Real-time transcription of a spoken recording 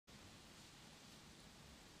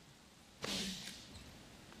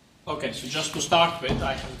Okay, so just to start with,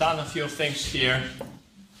 I have done a few things here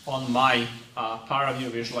on my paraview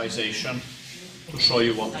visualization to show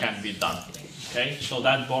you what can be done. Okay, so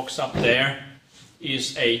that box up there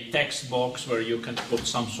is a text box where you can put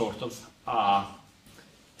some sort of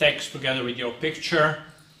text together with your picture.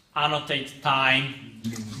 Annotate time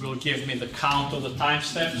will give me the count of the time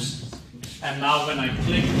steps. And now when I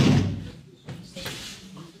click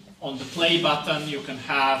on the play button, you can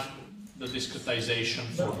have the discretization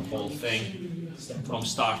for the whole thing from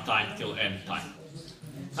start time till end time.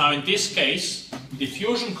 Now in this case,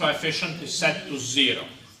 diffusion coefficient is set to 0,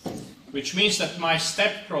 which means that my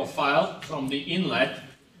step profile from the inlet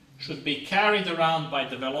should be carried around by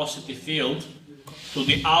the velocity field to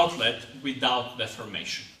the outlet without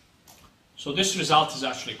deformation. So this result is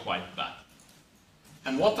actually quite bad.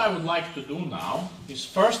 And what I would like to do now is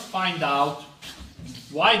first find out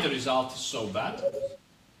why the result is so bad.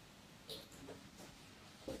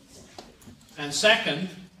 And second,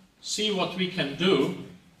 see what we can do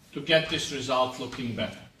to get this result looking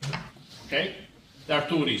better. Okay? There are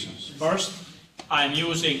two reasons. First, I'm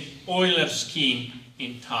using Euler's scheme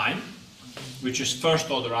in time, which is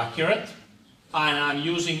first order accurate, and I'm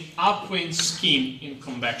using Upwind's scheme in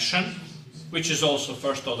convection, which is also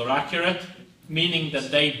first order accurate, meaning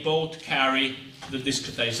that they both carry the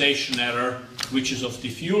discretization error, which is of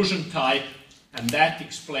diffusion type, and that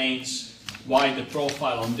explains why the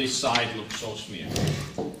profile on this side looks so smeared.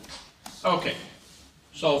 Okay,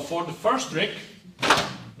 so for the first trick,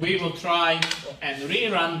 we will try and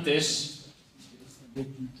rerun this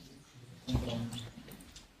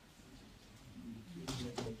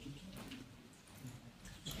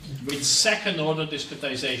with second order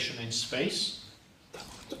discretization in space.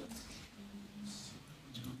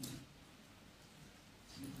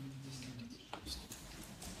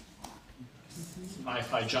 Now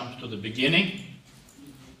if I jump to the beginning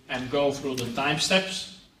and go through the time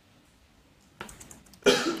steps,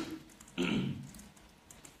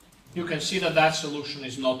 you can see that that solution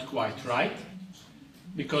is not quite right,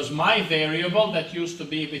 because my variable that used to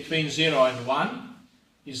be between 0 and 1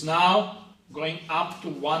 is now going up to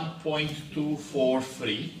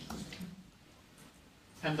 1.243,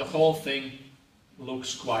 and the whole thing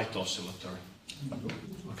looks quite oscillatory.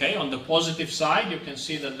 Okay, on the positive side, you can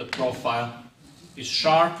see that the profile is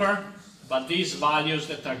sharper, but these values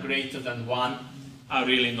that are greater than 1 are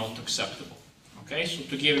really not acceptable. Okay, so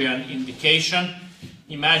to give you an indication,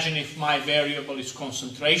 imagine if my variable is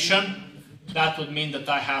concentration, that would mean that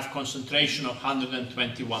I have concentration of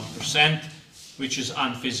 121%, which is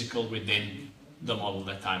unphysical within the model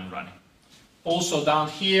that I'm running. Also down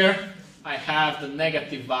here, I have the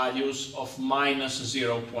negative values of minus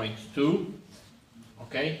 0.2.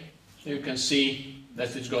 Okay, so you can see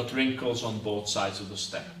that it's got wrinkles on both sides of the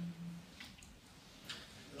step.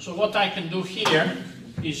 So what I can do here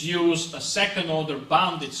is use a second order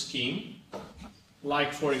bounded scheme,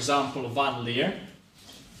 like for example Van Leer,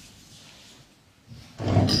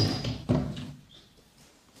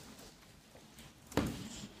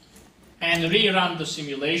 and rerun the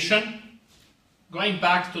simulation, going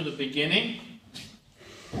back to the beginning.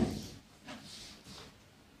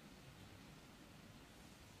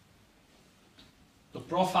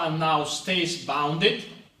 The profile now stays bounded,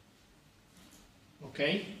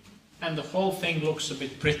 okay, and the whole thing looks a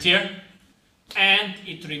bit prettier, and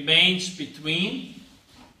it remains between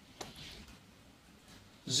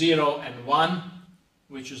 0 and 1,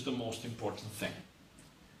 which is the most important thing.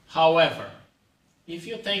 However, if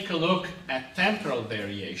you take a look at temporal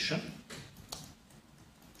variation,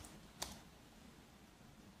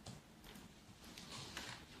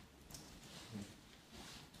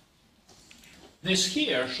 this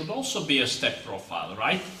here should also be a step profile,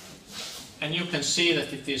 right? And you can see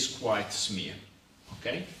that it is quite smeared.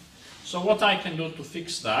 Okay? So what I can do to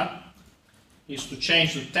fix that is to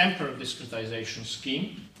change the temporal discretization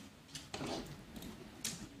scheme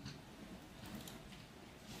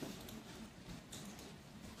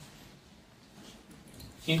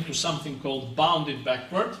into something called bounded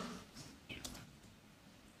backward,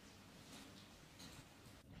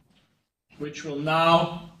 which will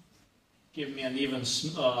now give me an even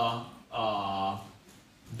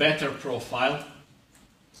better profile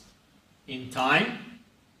in time,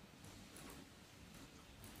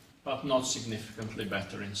 but not significantly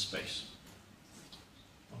better in space.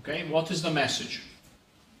 Okay, what is the message?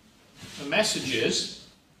 The message is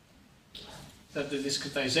that the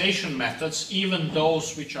discretization methods, even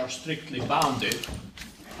those which are strictly bounded,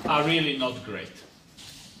 are really not great.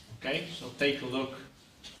 Okay, so take a look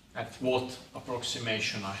at what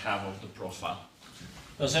approximation I have of the profile.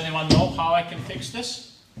 Does anyone know how I can fix this?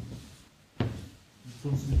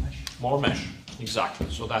 More mesh, exactly.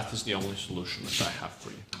 So that is the only solution that I have for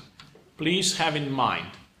you. Please have in mind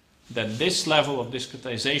that this level of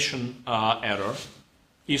discretization error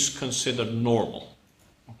is considered normal,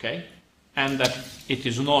 okay? And that it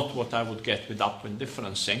is not what I would get with upwind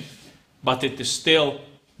differencing, but it is still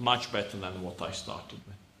much better than what I started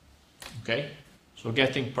with, okay? So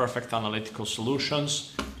getting perfect analytical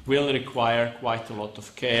solutions will require quite a lot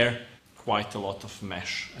of care, quite a lot of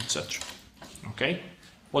mesh, etc. Okay?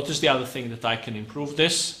 What is the other thing that I can improve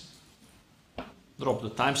this? Drop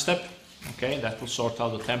the time step. Okay, that will sort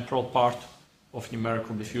out the temporal part of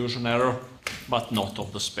numerical diffusion error, but not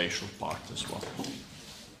of the spatial part as well.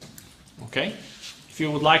 Okay? If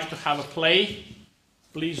you would like to have a play,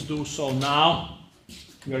 please do so now.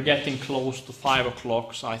 We are getting close to 5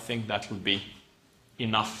 o'clock, so I think that will be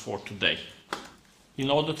enough for today.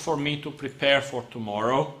 In order for me to prepare for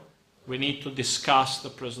tomorrow, we need to discuss the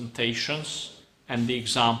presentations and the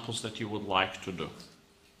examples that you would like to do.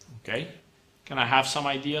 Okay? Can I have some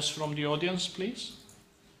ideas from the audience, please?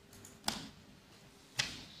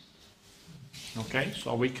 Okay,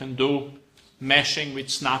 so we can do meshing with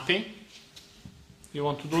snappy. You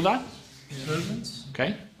want to do that? Turbulence.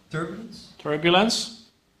 Okay. Turbulence. Turbulence.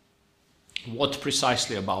 What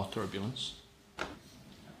precisely about turbulence?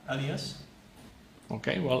 LES.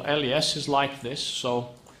 Okay, well, LES is like this,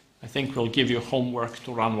 so I think we'll give you homework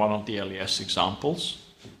to run one of the LES examples.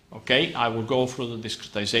 Okay, I will go through the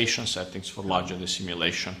discretization settings for larger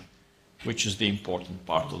dissimulation, which is the important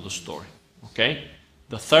part of the story. Okay,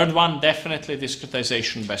 the third one, definitely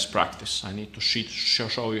discretization best practice. I need to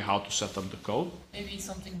show you how to set up the code. Maybe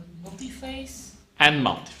something with multi-phase? And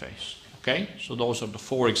multi-phase. Okay, so those are the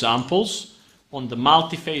 4 examples. On the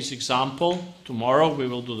multi-phase example, tomorrow we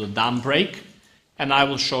will do the dam break, and I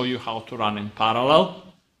will show you how to run in parallel.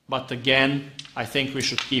 But again, I think we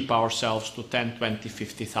should keep ourselves to 10, 20,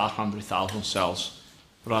 50, 100,000 cells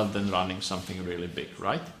rather than running something really big,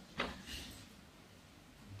 right?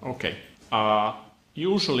 Okay.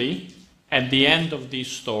 Usually, at the end of these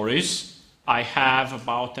stories, I have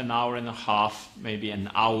about an hour and a half, maybe an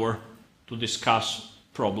hour, to discuss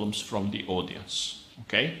problems from the audience.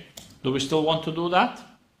 Okay? Do we still want to do that?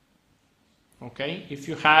 Okay? If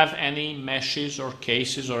you have any meshes or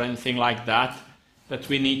cases or anything like that that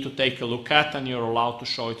we need to take a look at and you're allowed to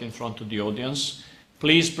show it in front of the audience,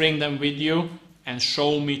 please bring them with you and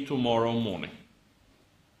show me tomorrow morning.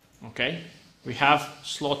 Okay? We have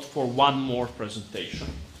slot for one more presentation.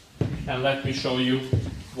 And let me show you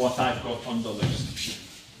what I've got on the list.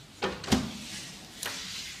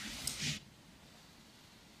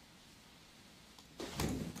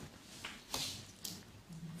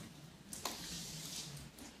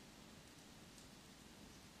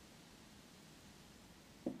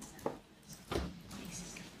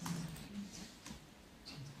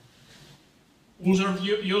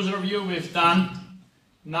 User view we've done,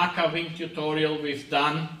 NACA Wing tutorial we've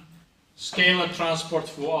done, scalar transport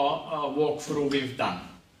walkthrough we've done.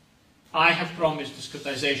 I have promised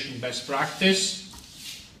discretization best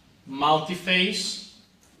practice, multi-phase,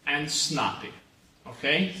 and snappy.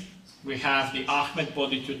 Okay? We have the Ahmed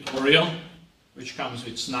body tutorial, which comes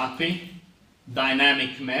with snappy,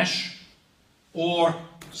 dynamic mesh, or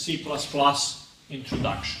C++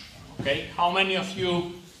 introduction. Okay? How many of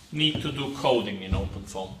you need to do coding in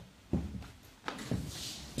OpenFOAM?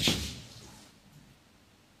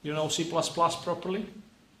 You know C++ properly?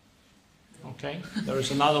 Okay. There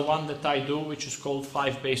is another one that I do, which is called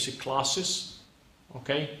 5 basic classes,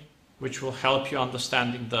 okay, which will help you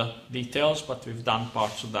understanding the details, but we've done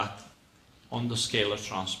parts of that on the scalar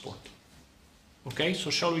transport. Okay, so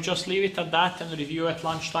shall we just leave it at that and review at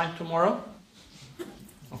lunchtime tomorrow?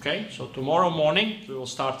 Okay, so tomorrow morning we will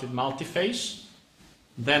start with multi-phase,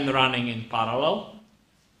 then running in parallel,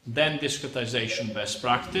 then discretization best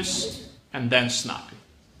practice, and then snappy.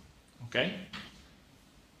 Okay?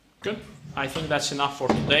 Good. I think that's enough for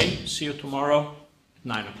today. See you tomorrow at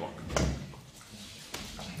 9 o'clock.